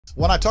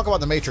When I talk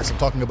about the Matrix, I'm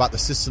talking about the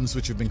systems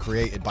which have been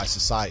created by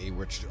society,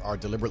 which are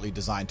deliberately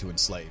designed to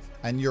enslave.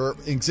 And you're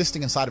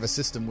existing inside of a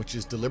system which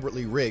is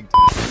deliberately rigged.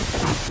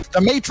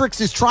 The Matrix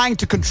is trying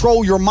to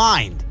control your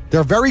mind.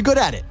 They're very good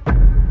at it.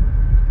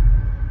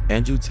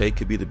 Andrew Tate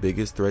could be the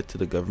biggest threat to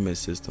the government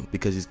system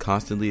because he's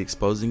constantly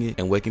exposing it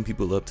and waking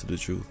people up to the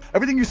truth.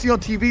 Everything you see on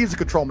TV is a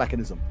control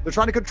mechanism. They're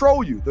trying to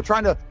control you. They're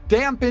trying to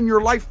dampen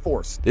your life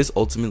force. This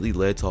ultimately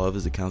led to all of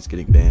his accounts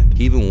getting banned.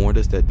 He even warned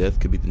us that death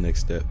could be the next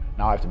step.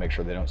 Now I have to make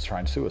sure they don't try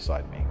and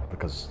suicide me,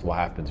 because what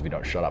happens if you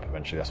don't shut up?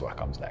 Eventually that's what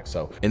comes next.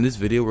 So in this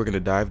video, we're going to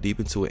dive deep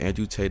into what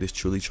Andrew Tate is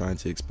truly trying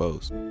to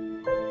expose.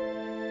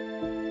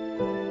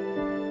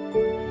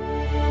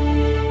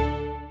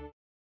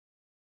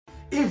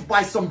 If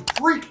by some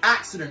freak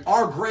accident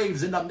our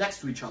graves end up next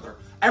to each other,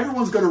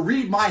 everyone's gonna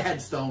read my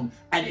headstone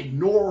and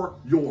ignore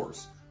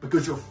yours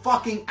because you're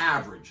fucking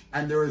average,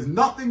 and there is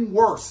nothing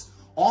worse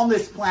on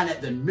this planet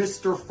than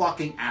Mr.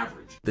 fucking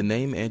Average. The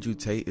name Andrew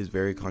Tate is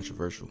very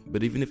controversial,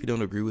 but even if you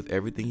don't agree with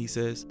everything he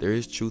says, there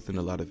is truth in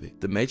a lot of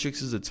it. The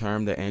Matrix is a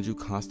term that Andrew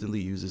constantly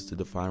uses to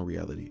define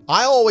reality.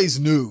 I always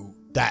knew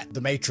that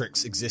the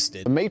Matrix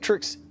existed. the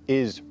Matrix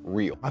is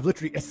real. I've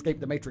literally escaped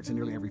the Matrix in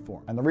nearly every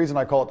form. And the reason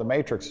I call it the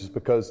Matrix is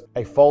because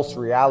a false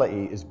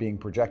reality is being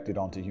projected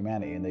onto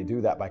humanity, and they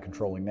do that by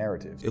controlling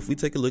narratives. If we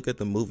take a look at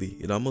the movie,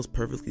 it almost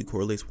perfectly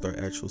correlates with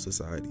our actual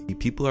society.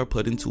 People are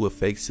put into a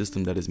fake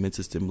system that is meant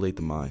to stimulate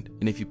the mind.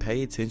 And if you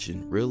pay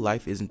attention, real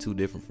life isn't too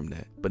different from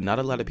that. But not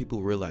a lot of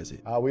people realize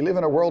it. We live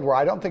in a world where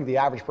I don't think the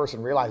average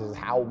person realizes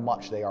how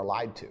much they are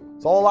lied to.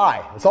 It's all a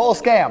lie. It's all a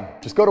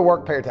scam. Just go to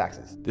work, pay your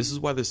taxes. This is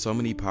why there's so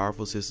many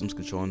powerful systems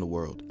controlling the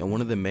world. And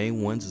one of the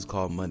main ones is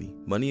called money.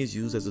 Money is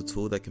used as a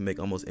tool that can make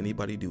almost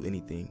anybody do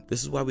anything.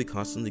 This is why we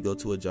constantly go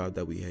to a job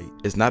that we hate.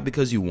 It's not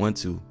because you want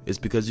to, it's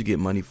because you get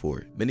money for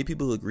it. Many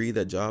people agree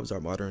that jobs are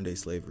modern day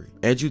slavery.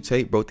 Andrew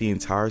Tate broke the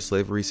entire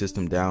slavery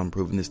system down,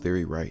 proving this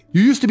theory right.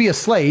 You used to be a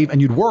slave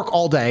and you'd work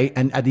all day,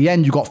 and at the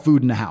end you got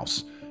food in the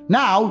house.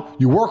 Now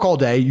you work all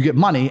day, you get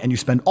money, and you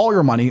spend all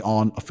your money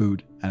on a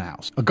food and a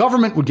house. A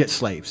government would get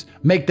slaves,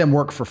 make them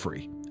work for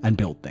free, and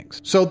build things.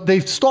 So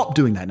they've stopped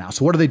doing that now.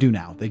 So what do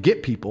now? They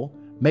get people,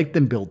 make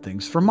them build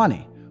things for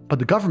money. But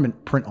the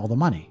government print all the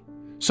money.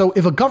 So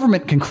if a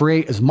government can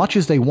create as much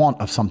as they want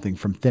of something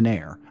from thin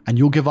air, and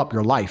you'll give up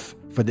your life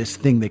for this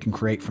thing they can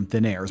create from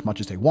thin air as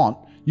much as they want,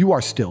 you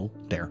are still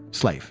their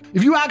slave.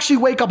 If you actually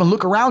wake up and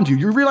look around you,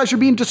 you realize you're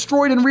being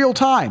destroyed in real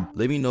time.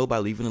 Let me know by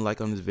leaving a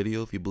like on this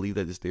video if you believe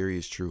that this theory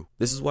is true.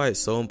 This is why it's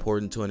so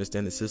important to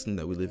understand the system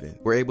that we live in.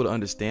 We're able to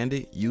understand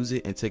it, use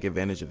it, and take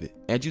advantage of it.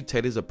 Andrew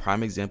Tate is a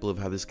prime example of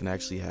how this can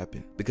actually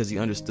happen, because he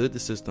understood the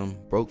system,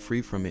 broke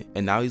free from it,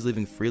 and now he's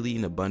living freely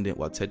and abundant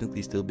while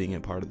technically still being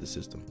a part of the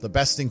system. The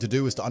best thing to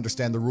do is to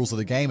understand the rules of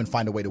the game and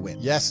find a way to win.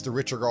 Yes, the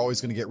rich are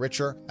always going to get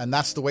richer, and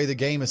that's the way the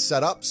game is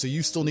set up, so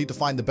you still need to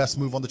find the best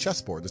move on the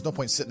chessboard. There's no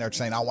point sitting there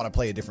saying, I want to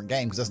play a different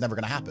game, because that's never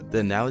going to happen. The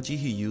analogy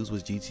he used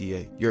was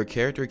GTA. Your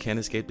character can't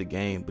escape the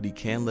game, but he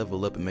can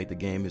level up and make the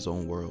game his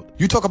own world.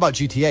 You talk about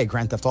GTA,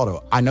 Grand Theft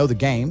Auto. I know the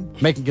game.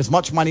 Making as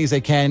much money as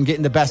they can,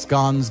 getting the best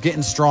guns,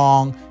 getting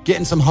strong,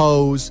 getting some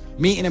hoes,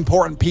 meeting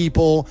important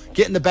people,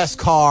 getting the best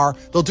car.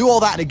 They'll do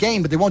all that in a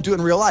game, but they won't do it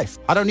in real life.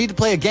 I don't need to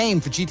play a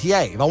game for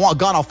GTA. If I want a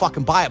gun, I'll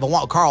fucking buy it. If I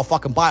want a car, I'll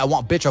fucking buy it. I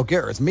want a bitch, I'll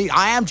get her. It's me.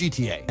 I am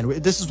GTA. And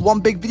this is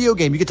one big video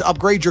game. You get to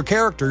upgrade your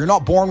character. You're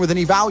not born with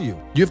any value.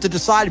 You have to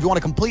decide if you want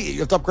to complete it. You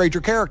have to upgrade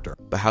your character.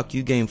 But how can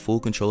you gain full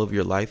control of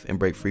your life and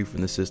break free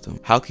from the system?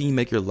 How can you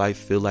make your life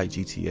feel like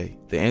GTA?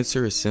 The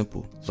answer is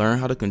simple. Learn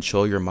how to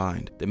control your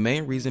mind. The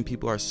main reason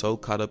people are so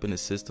caught up in the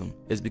system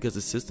is because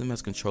the system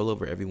has control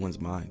over everyone's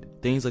mind.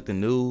 Things like the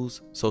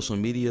news, social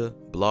media,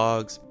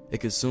 blogs, it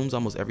consumes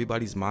almost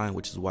everybody's mind,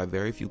 which is why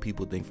very few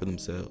people think for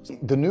themselves.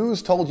 The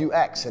news told you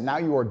X, and now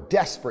you are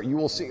desperate. You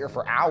will sit here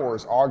for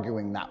hours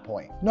arguing that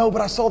point. No,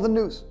 but I saw the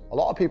news. A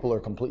lot of people are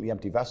completely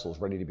empty vessels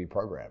ready to be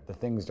programmed. The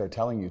things they're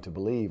telling you to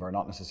believe are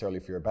not necessarily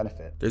for your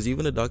benefit. There's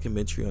even a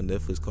documentary on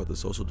Netflix called The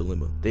Social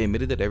Dilemma. They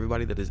admitted that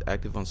everybody that is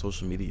active on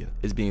social media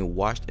is being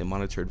watched and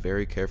monitored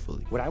very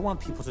carefully. What I want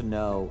people to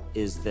know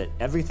is that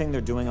everything they're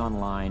doing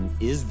online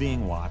is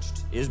being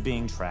watched, is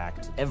being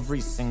tracked. Every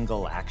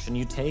single action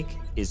you take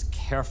is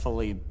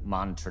carefully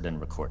monitored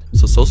and recorded.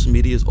 So social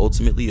media is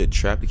ultimately a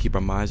trap to keep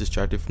our minds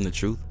distracted from the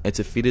truth and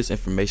to feed us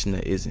information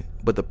that isn't.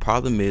 But the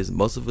problem is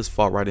most of us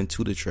fall right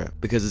into the trap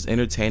because it's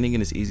entertaining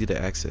and it's easy to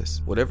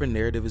access. Whatever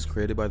narrative is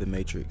created by the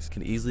Matrix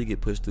can easily get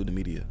pushed through the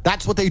media.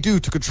 That's what they do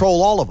to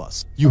control all of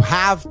us. You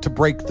have to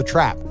break the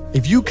trap.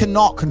 If you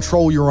cannot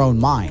control your own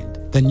mind,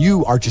 then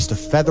you are just a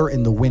feather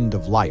in the wind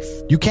of life.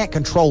 You can't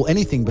control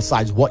anything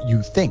besides what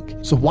you think.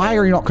 So why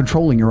are you not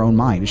controlling your own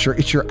mind?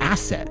 It's your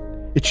asset.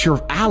 It's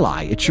your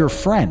ally. It's your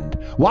friend.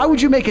 Why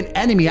would you make an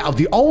enemy out of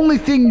the only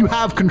thing you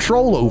have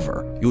control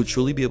over? You will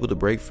truly be able to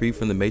break free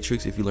from the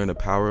matrix if you learn the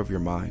power of your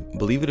mind.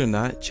 Believe it or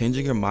not,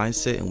 changing your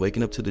mindset and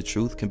waking up to the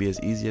truth can be as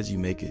easy as you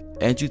make it.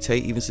 Andrew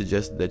Tate even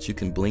suggested that you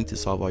can blink to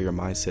solve all your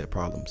mindset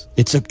problems.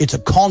 It's a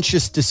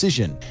conscious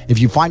decision. If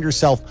you find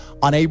yourself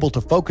unable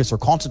to focus or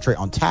concentrate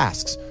on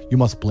tasks, you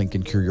must blink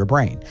and cure your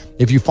brain.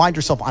 If you find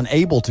yourself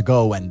unable to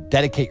go and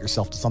dedicate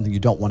yourself to something you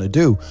don't want to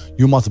do,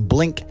 you must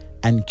blink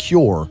and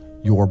cure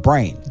your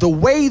brain. The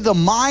way the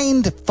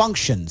mind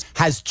functions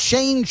has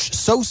changed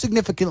so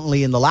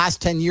significantly in the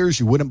last 10 years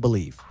you wouldn't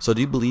believe. So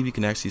do you believe you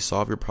can actually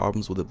solve your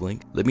problems with a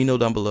blink? Let me know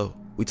down below.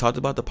 We talked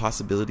about the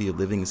possibility of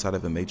living inside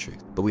of a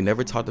matrix, but we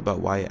never talked about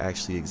why it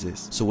actually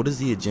exists. So what is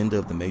the agenda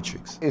of the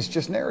matrix? It's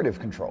just narrative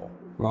control.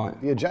 Right.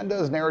 The agenda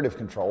is narrative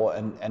control,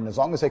 and as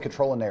long as they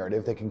control a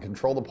narrative, they can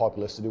control the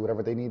populace to do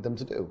whatever they need them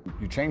to do.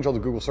 You change all the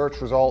Google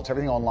search results,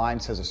 everything online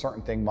says a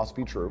certain thing must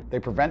be true. They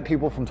prevent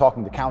people from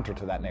talking the counter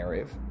to that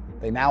narrative.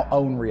 They now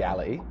own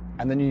reality,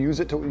 and then you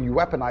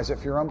weaponize it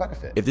for your own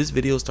benefit. If this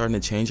video is starting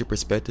to change your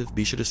perspective,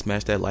 be sure to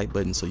smash that like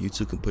button so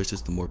YouTube can push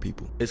this to more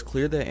people. It's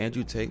clear that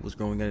Andrew Tate was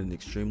growing at an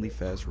extremely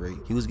fast rate.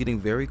 He was getting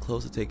very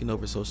close to taking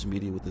over social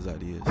media with his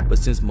ideas. But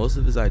since most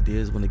of his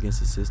ideas went against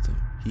the system,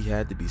 he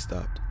had to be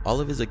stopped.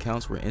 All of his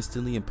accounts were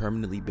instantly and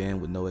permanently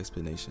banned with no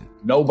explanation.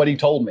 Nobody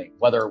told me,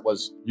 whether it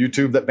was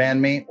YouTube that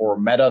banned me or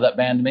Meta that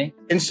banned me,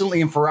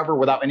 instantly and forever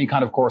without any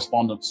kind of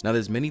correspondence. Now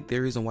there's many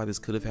theories on why this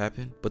could have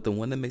happened, but the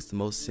one that makes the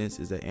most sense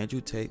is that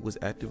Andrew Tate was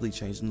actively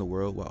changing the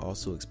world while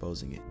also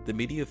exposing it. The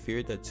media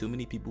feared that too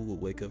many people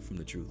would wake up from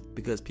the truth,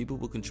 because people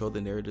would control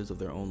the narratives of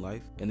their own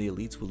life and the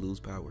elites would lose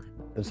power.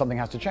 Then something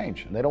has to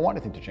change, and they don't want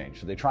anything to change,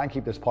 so they try and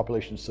keep this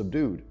population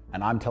subdued,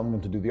 and I'm telling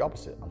them to do the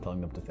opposite. I'm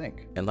telling them to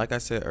think. And like I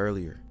said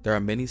earlier, there are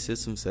many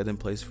systems set in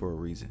place for a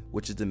reason,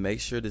 which is to make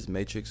sure this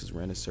matrix is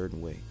ran a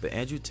certain way. But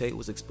Andrew Tate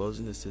was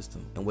exposing the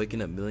system and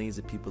waking up millions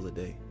of people a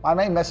day. My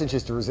main message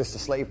is to resist the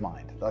slave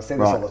mind. I say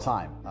this all the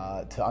time.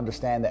 To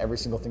understand that every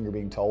single thing you're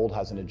being told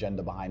has an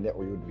agenda behind it,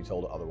 or you would be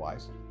told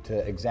otherwise. To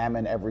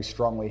examine every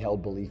strongly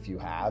held belief you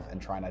have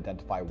and try and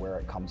identify where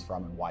it comes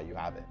from and why you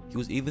have it. He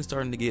was even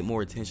starting to get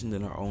more attention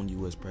than our own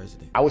US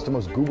president. I was the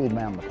most Googled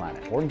man on the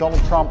planet. More than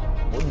Donald Trump,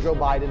 more than Joe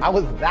Biden. I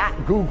was that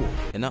Googled.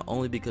 And not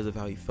only because of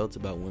how he felt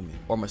about women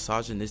or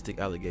misogynistic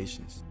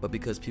allegations, but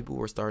because people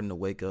were starting to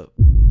wake up.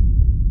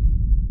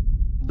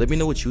 Let me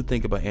know what you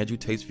think about Andrew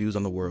Tate's views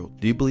on the world.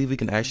 Do you believe we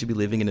can actually be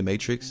living in the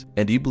matrix?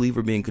 And do you believe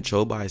we're being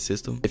controlled by a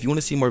system? If you want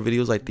to see more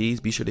videos like these,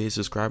 be sure to hit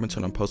subscribe and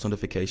turn on post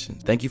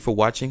notifications. Thank you for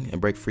watching, and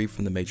break free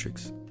from the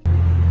matrix.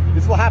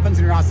 This is what happens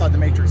when you're outside the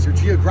matrix. You're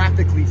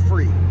geographically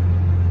free.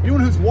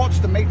 Anyone who's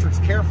watched the matrix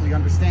carefully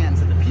understands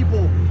that the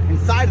people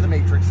inside of the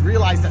matrix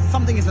realize that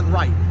something isn't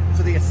right,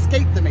 so they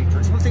escape the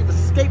matrix. Once they've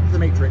escaped the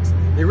matrix,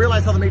 they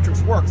realize how the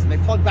matrix works, and they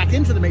plug back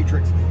into the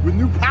matrix with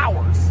new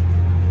powers.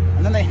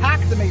 And then they hack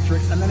the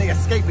matrix, and then they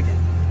escape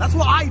again. That's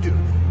what I do.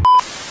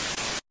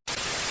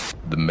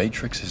 The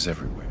matrix is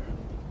everywhere.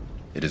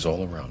 It is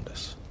all around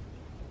us.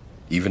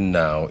 Even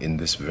now, in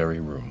this very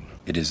room,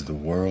 it is the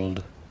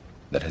world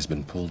that has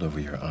been pulled over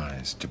your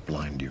eyes to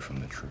blind you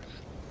from the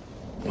truth.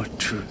 What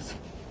truth?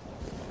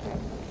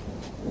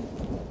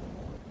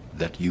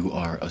 That you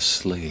are a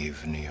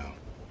slave, Neo.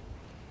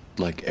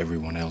 Like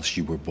everyone else,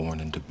 you were born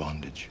into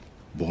bondage.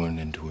 Born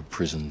into a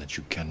prison that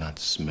you cannot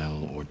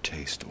smell or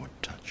taste or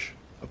touch.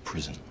 A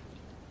prison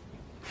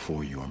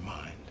for your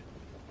mind.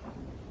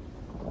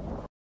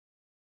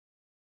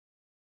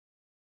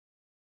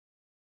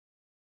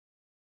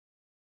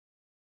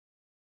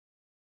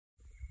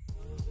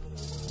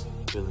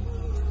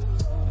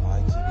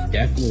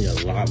 Definitely a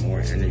lot more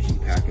energy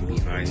packing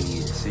behind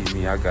me. See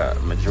me, I got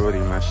majority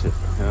of my shit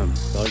from him.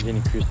 Dog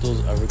any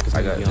crystals ever?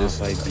 I got this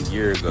like a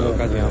year ago. I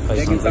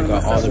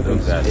got all the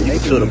that. You can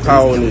feel the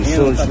power in it as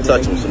soon as you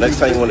touch them. So next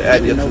time you want to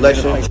add your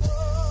collection,